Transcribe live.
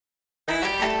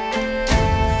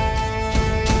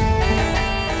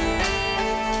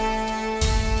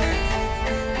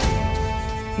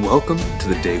Welcome to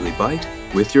the Daily Bite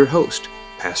with your host,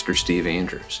 Pastor Steve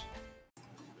Andrews.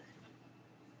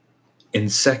 In 2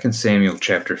 Samuel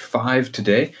chapter 5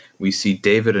 today, we see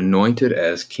David anointed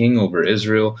as king over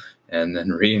Israel and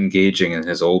then re-engaging in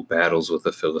his old battles with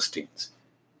the Philistines.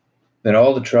 Then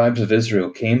all the tribes of Israel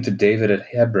came to David at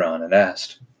Hebron and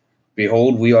asked,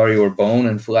 "Behold, we are your bone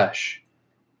and flesh.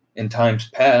 In times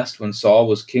past, when Saul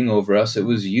was king over us, it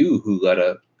was you who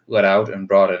led out and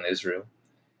brought in Israel.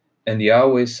 And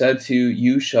Yahweh said to you,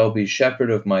 You shall be shepherd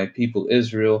of my people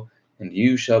Israel, and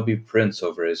you shall be prince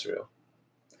over Israel."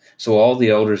 So all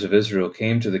the elders of Israel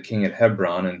came to the king at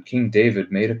Hebron, and King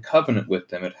David made a covenant with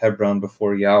them at Hebron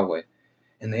before Yahweh,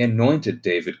 and they anointed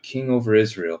David king over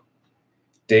Israel.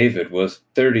 David was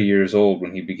 30 years old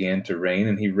when he began to reign,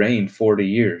 and he reigned 40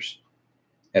 years.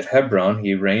 At Hebron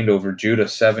he reigned over Judah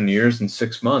 7 years and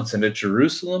 6 months, and at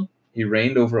Jerusalem he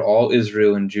reigned over all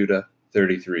Israel and Judah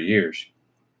 33 years.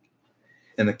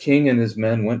 And the king and his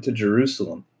men went to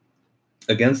Jerusalem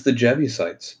against the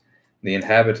Jebusites, the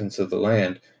inhabitants of the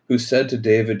land, who said to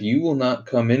David, "You will not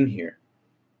come in here,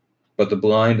 but the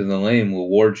blind and the lame will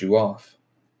ward you off,"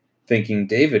 thinking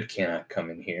David cannot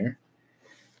come in here.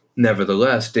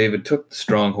 Nevertheless, David took the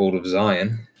stronghold of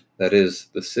Zion, that is,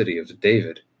 the city of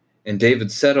David. And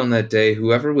David said on that day,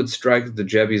 "Whoever would strike the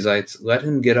Jebusites, let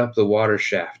him get up the water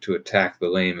shaft to attack the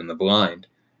lame and the blind,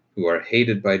 who are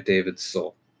hated by David's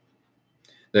soul."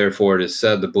 Therefore it is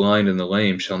said, "The blind and the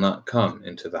lame shall not come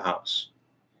into the house."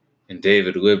 And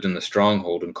David lived in the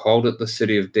stronghold and called it the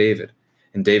city of David.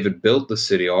 And David built the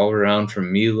city all around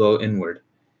from Millo inward.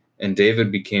 And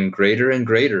David became greater and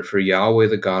greater, for Yahweh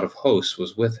the God of hosts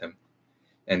was with him.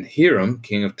 And Hiram,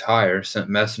 king of Tyre, sent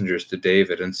messengers to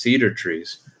David, and cedar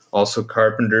trees, also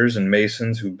carpenters and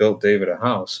masons who built David a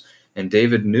house. And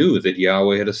David knew that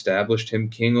Yahweh had established him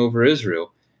king over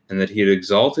Israel, and that he had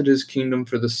exalted his kingdom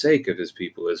for the sake of his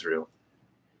people Israel.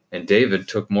 And David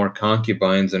took more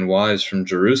concubines and wives from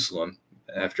Jerusalem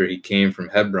after he came from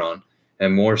Hebron,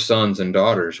 and more sons and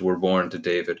daughters were born to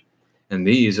David. And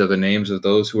these are the names of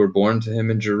those who were born to him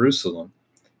in Jerusalem: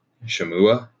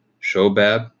 Shemua,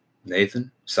 Shobab,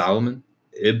 Nathan, Solomon,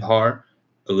 Ibhar,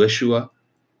 Elishua,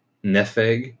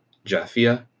 Nepheg,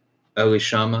 Japhia,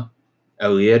 Elishama,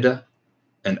 Eliada,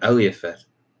 and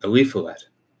Eliphalet.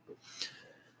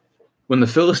 When the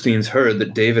Philistines heard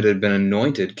that David had been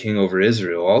anointed king over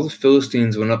Israel, all the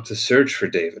Philistines went up to search for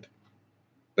David.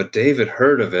 But David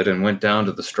heard of it and went down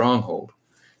to the stronghold.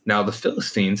 Now the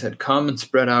Philistines had come and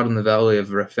spread out in the valley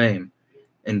of Rephaim.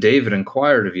 And David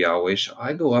inquired of Yahweh, "Shall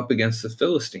I go up against the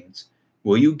Philistines?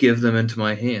 Will you give them into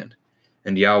my hand?"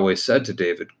 And Yahweh said to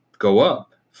David, "Go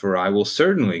up, for I will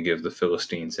certainly give the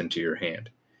Philistines into your hand."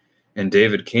 And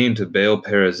David came to Baal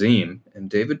Perazim, and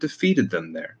David defeated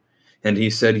them there. And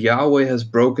he said, "Yahweh has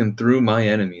broken through my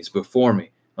enemies before me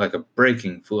like a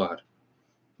breaking flood."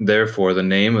 Therefore the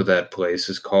name of that place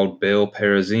is called Baal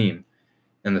Perazim.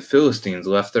 And the Philistines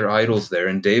left their idols there,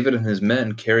 and David and his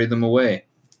men carried them away.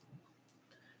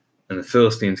 And the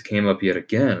Philistines came up yet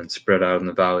again and spread out in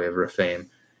the valley of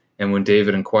Rephaim. And when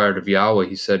David inquired of Yahweh,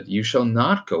 he said, "You shall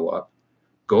not go up.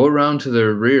 Go around to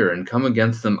their rear and come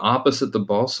against them opposite the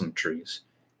balsam trees.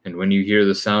 And when you hear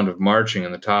the sound of marching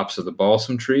in the tops of the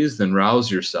balsam trees, then rouse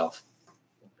yourself.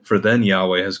 For then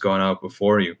Yahweh has gone out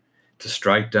before you to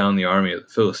strike down the army of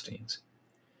the Philistines."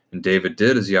 And David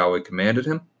did as Yahweh commanded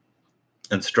him,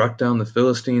 and struck down the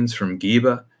Philistines from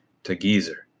Geba to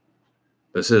Gezer.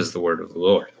 This is the word of the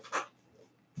Lord.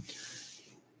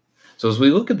 So as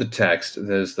we look at the text,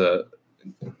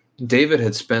 David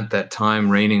had spent that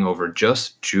time reigning over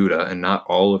just Judah and not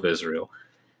all of Israel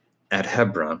at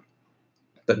Hebron.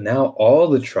 But now all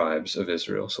the tribes of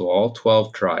Israel, so all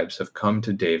 12 tribes, have come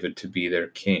to David to be their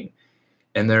king.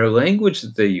 And their language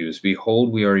that they use,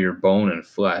 "Behold, we are your bone and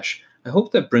flesh," I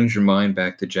hope that brings your mind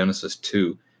back to Genesis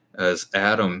 2. As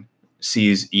Adam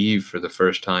sees Eve for the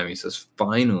first time, he says,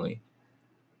 "Finally,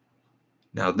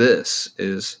 now this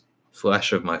is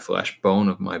flesh of my flesh, bone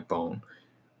of my bone."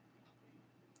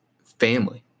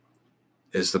 Family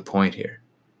is the point here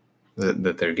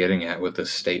that they're getting at with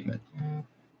this statement.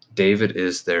 David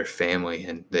is their family,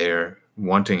 and they're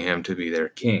wanting him to be their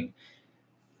king.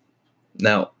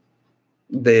 Now,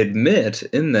 they admit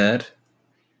in that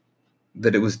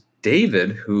it was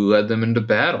David who led them into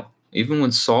battle. Even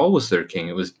when Saul was their king,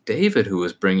 it was David who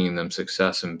was bringing them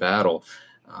success in battle.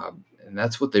 And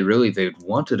that's what they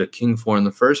wanted a king for in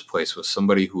the first place, was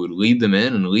somebody who would lead them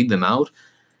in and lead them out.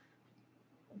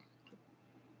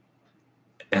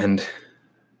 And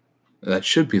that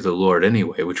should be the Lord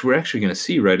anyway, which we're actually going to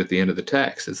see right at the end of the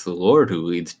text. It's the Lord who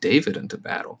leads David into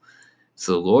battle. It's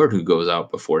the Lord who goes out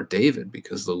before David,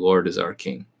 because the Lord is our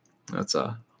king. That's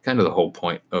a Kind of the whole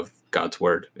point of God's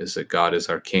word is that God is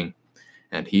our king,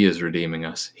 and he is redeeming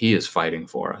us. He is fighting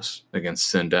for us against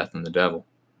sin, death, and the devil.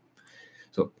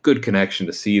 So good connection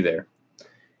to see there.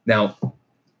 Now,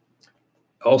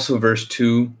 also verse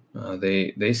 2,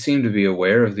 they seem to be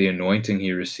aware of the anointing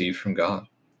he received from God,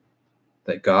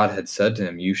 that God had said to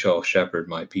him, "You shall shepherd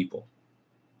my people.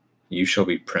 You shall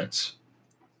be prince."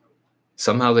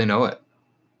 Somehow they know it.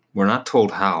 We're not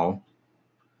told how.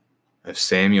 If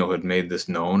Samuel had made this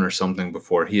known or something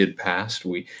before he had passed,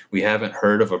 we haven't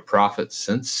heard of a prophet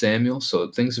since Samuel, so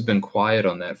things have been quiet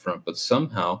on that front. But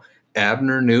somehow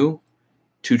Abner knew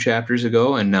 2 chapters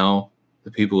ago, and now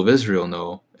the people of Israel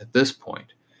know at this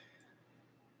point.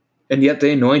 And yet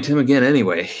they anoint him again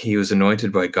anyway. He was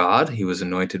anointed by God. He was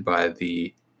anointed by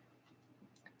the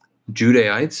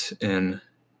Judaites in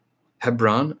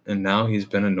Hebron, and now he's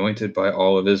been anointed by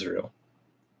all of Israel.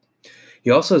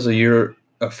 He also has a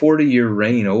 40-year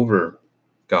reign over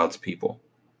God's people.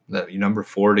 That number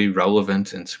 40,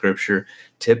 relevant in Scripture,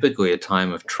 typically a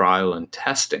time of trial and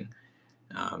testing.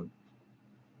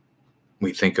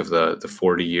 We think of the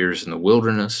 40 years in the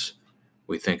wilderness.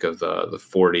 We think of the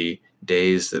 40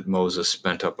 days that Moses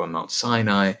spent up on Mount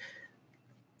Sinai.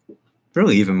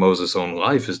 Really, even Moses' own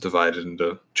life is divided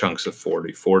into chunks of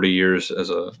 40. 40 years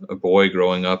as a boy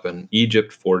growing up in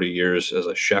Egypt, 40 years as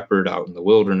a shepherd out in the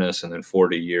wilderness, and then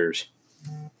 40 years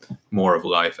more of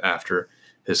life after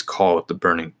his call at the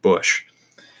burning bush.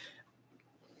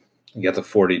 You got the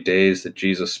 40 days that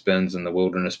Jesus spends in the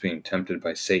wilderness being tempted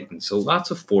by Satan. So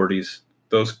lots of 40s.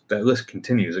 That list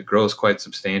continues. It grows quite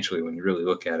substantially when you really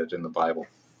look at it in the Bible.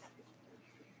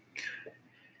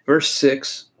 Verse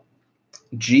 6,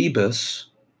 Jebus,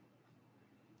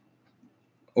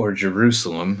 or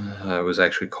Jerusalem, was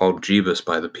actually called Jebus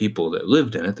by the people that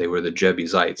lived in it. They were the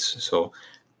Jebusites. So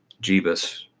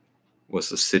Jebus was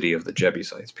the city of the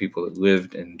Jebusites. People that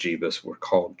lived in Jebus were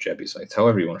called Jebusites,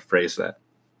 however you want to phrase that.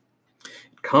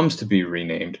 It comes to be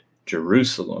renamed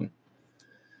Jerusalem,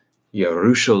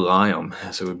 Yerushalayim,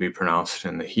 as it would be pronounced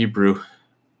in the Hebrew,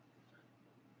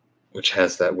 which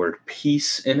has that word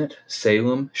peace in it,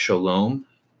 Salem, Shalom.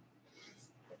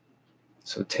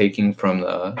 So taking from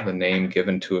the name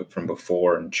given to it from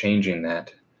before and changing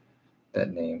that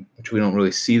name, which we don't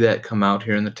really see that come out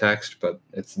here in the text, but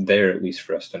it's there at least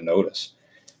for us to notice.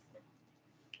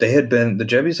 The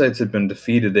Jebusites had been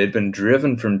defeated. They had been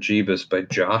driven from Jebus by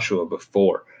Joshua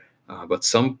before, but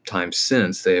sometime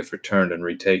since they have returned and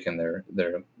retaken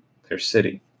their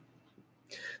city.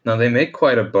 Now they make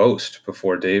quite a boast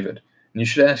before David, and you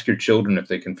should ask your children if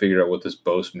they can figure out what this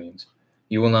boast means.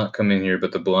 "You will not come in here,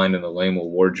 but the blind and the lame will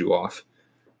ward you off."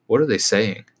 What are they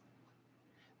saying?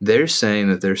 They're saying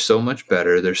that they're so much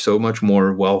better, they're so much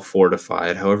more well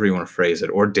fortified, however you want to phrase it,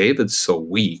 or David's so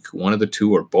weak, one of the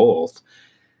two or both,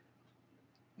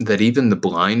 that even the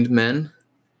blind men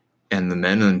and the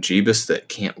men in Jebus that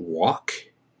can't walk,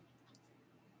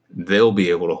 they'll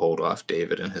be able to hold off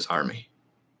David and his army.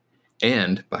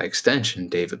 And, by extension,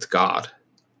 David's God.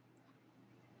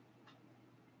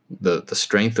 The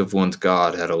strength of one's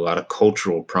God had a lot of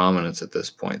cultural prominence at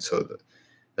this point, so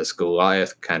as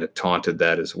Goliath kind of taunted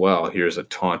that as well, here's a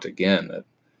taunt again,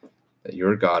 that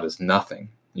your God is nothing.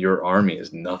 Your army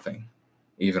is nothing.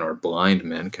 Even our blind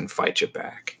men can fight you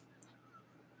back.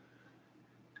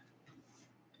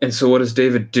 And so what does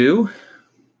David do?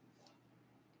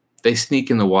 They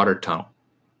sneak in the water tunnel.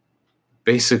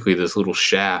 Basically, this little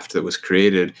shaft that was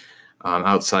created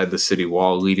outside the city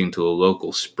wall leading to a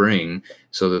local spring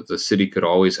so that the city could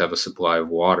always have a supply of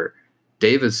water.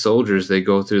 David's soldiers, they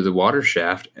go through the water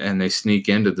shaft and they sneak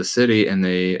into the city and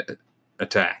they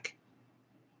attack.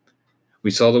 We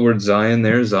saw the word Zion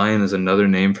there. Zion is another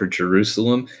name for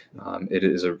Jerusalem. It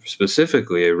is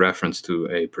specifically a reference to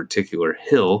a particular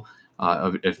hill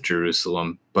of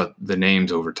Jerusalem, but the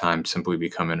names over time simply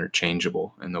become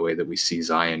interchangeable in the way that we see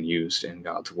Zion used in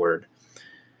God's word.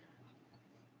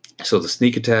 So the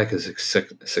sneak attack is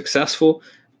successful,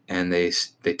 and they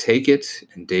take it,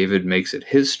 and David makes it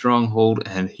his stronghold,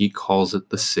 and he calls it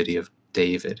the city of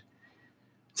David.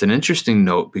 It's an interesting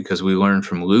note because we learn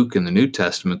from Luke in the New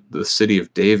Testament the city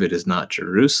of David is not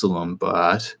Jerusalem,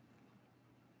 but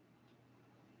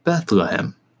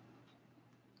Bethlehem.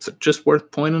 So just worth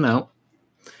pointing out.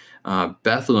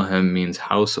 Bethlehem means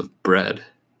house of bread,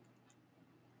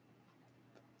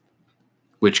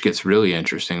 which gets really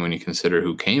interesting when you consider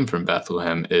who came from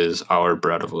Bethlehem is our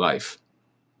bread of life,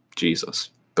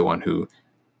 Jesus, the one who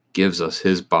gives us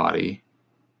his body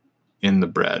in the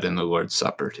bread in the Lord's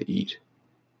Supper to eat.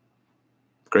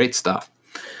 Great stuff.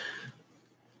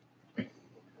 It's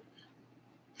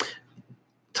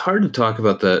hard to talk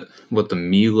about what the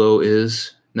Milo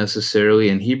is necessarily.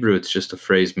 In Hebrew, it's just a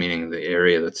phrase meaning the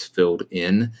area that's filled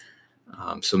in.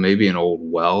 So maybe an old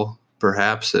well,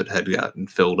 perhaps, that had gotten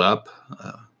filled up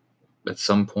at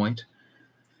some point.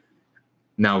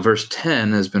 Now, verse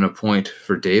 10 has been a point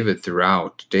for David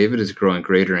throughout. David is growing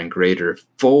greater and greater,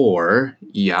 for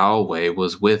Yahweh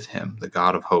was with him. The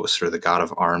God of hosts, or the God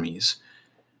of armies,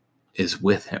 is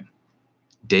with him.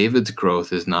 David's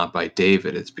growth is not by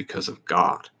David, it's because of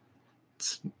God.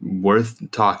 It's worth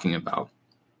talking about.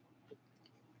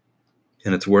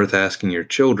 And it's worth asking your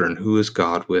children, who is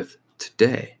God with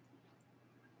today?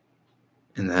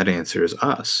 And that answer is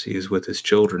us. He is with his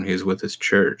children. He is with his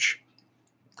church.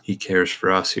 He cares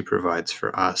for us. He provides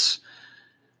for us.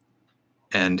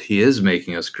 And he is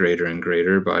making us greater and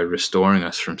greater by restoring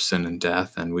us from sin and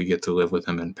death. And we get to live with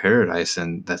him in paradise,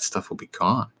 and that stuff will be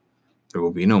gone. There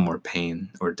will be no more pain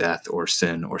or death or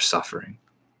sin or suffering.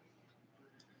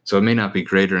 So it may not be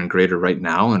greater and greater right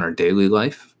now in our daily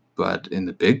life, but in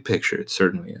the big picture, it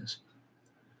certainly is.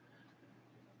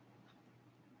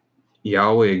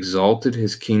 Yahweh exalted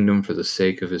his kingdom for the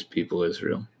sake of his people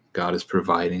Israel. God is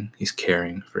providing. He's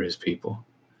caring for his people.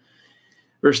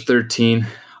 Verse 13,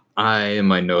 I in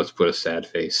my notes put a sad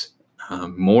face.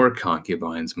 More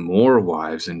concubines, more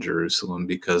wives in Jerusalem,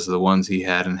 because the ones he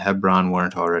had in Hebron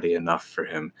weren't already enough for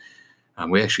him.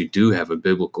 We actually do have a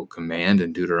biblical command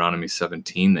in Deuteronomy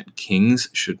 17 that kings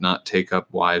should not take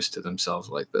up wives to themselves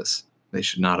like this. They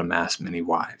should not amass many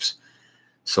wives.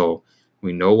 So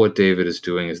we know what David is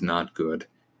doing is not good.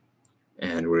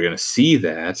 And we're going to see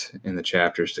that in the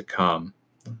chapters to come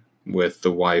with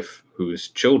the wife whose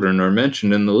children are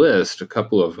mentioned in the list, a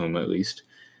couple of whom at least.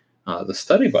 The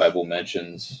study Bible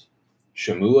mentions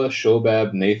Shemua,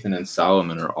 Shobab, Nathan, and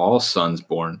Solomon are all sons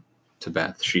born to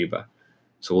Bathsheba.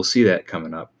 So we'll see that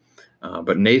coming up.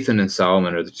 But Nathan and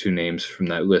Solomon are the two names from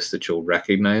that list that you'll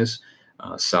recognize.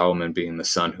 Solomon being the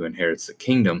son who inherits the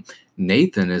kingdom.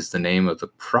 Nathan is the name of the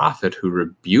prophet who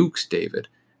rebukes David.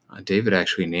 David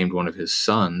actually named one of his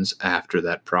sons after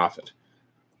that prophet.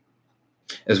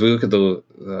 As we look at the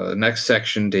next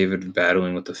section, David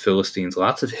battling with the Philistines,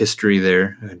 lots of history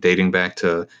there, dating back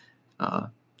to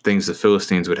things the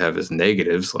Philistines would have as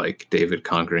negatives, like David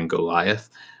conquering Goliath,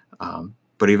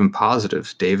 but even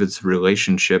positives, David's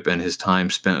relationship and his time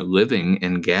spent living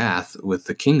in Gath with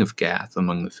the king of Gath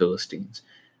among the Philistines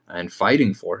and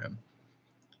fighting for him.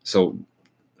 So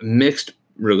mixed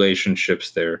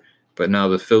relationships there, but now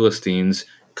the Philistines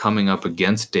coming up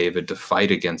against David to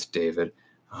fight against David,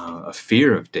 a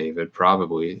fear of David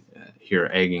probably here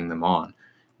egging them on,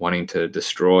 wanting to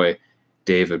destroy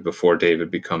David before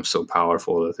David becomes so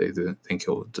powerful that they think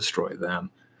he'll destroy them.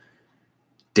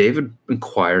 David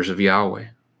inquires of Yahweh.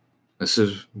 This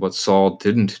is what Saul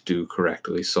didn't do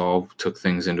correctly. Saul took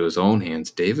things into his own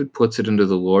hands. David puts it into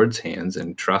the Lord's hands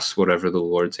and trusts whatever the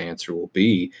Lord's answer will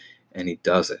be, and he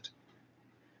does it.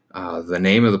 The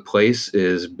name of the place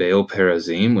is Baal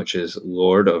Perazim, which is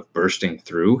Lord of Bursting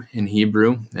Through in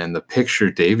Hebrew. And the picture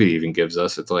David even gives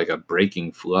us, it's like a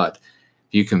breaking flood.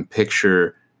 You can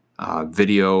picture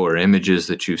video or images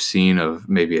that you've seen of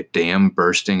maybe a dam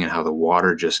bursting and how the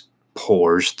water just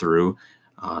pours through.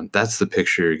 That's the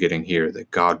picture you're getting here,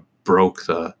 that God broke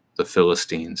the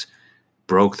Philistines,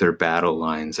 broke their battle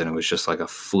lines, and it was just like a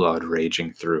flood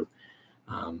raging through.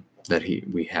 That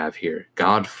we have here.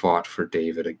 God fought for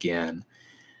David again.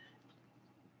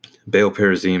 Baal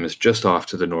Perazim is just off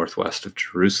to the northwest of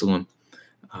Jerusalem.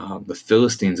 The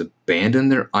Philistines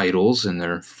abandoned their idols in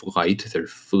their flight. They're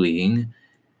fleeing.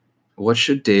 What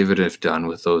should David have done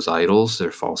with those idols,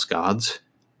 their false gods?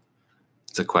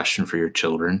 It's a question for your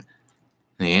children.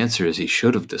 And the answer is he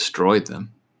should have destroyed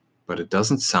them. But it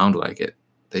doesn't sound like it.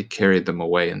 They carried them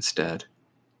away instead.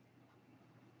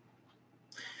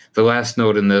 The last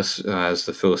note in this, as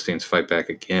the Philistines fight back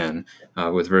again,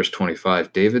 with verse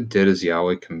 25, David did as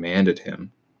Yahweh commanded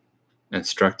him and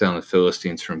struck down the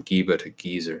Philistines from Geba to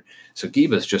Gezer. So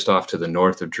Geba is just off to the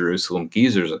north of Jerusalem.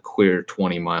 Gezer is a clear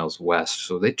 20 miles west,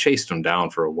 so they chased them down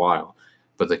for a while.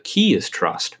 But the key is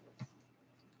trust.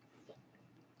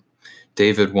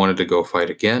 David wanted to go fight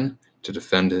again, to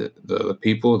defend the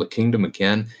people, the kingdom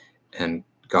again, and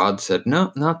God said,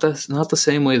 no, not the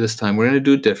same way this time. We're going to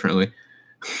do it differently.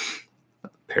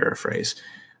 Paraphrase.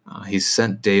 He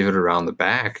sent David around the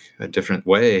back a different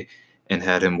way and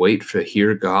had him wait to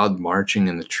hear God marching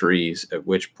in the trees, at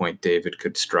which point David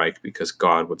could strike because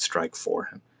God would strike for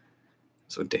him.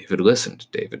 So David listened.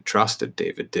 David trusted.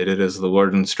 David did it as the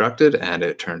Lord instructed, and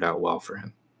it turned out well for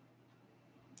him.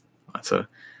 That's a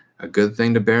good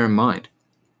thing to bear in mind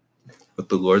with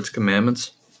the Lord's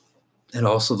commandments and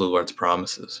also the Lord's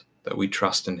promises, that we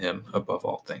trust in him above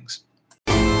all things.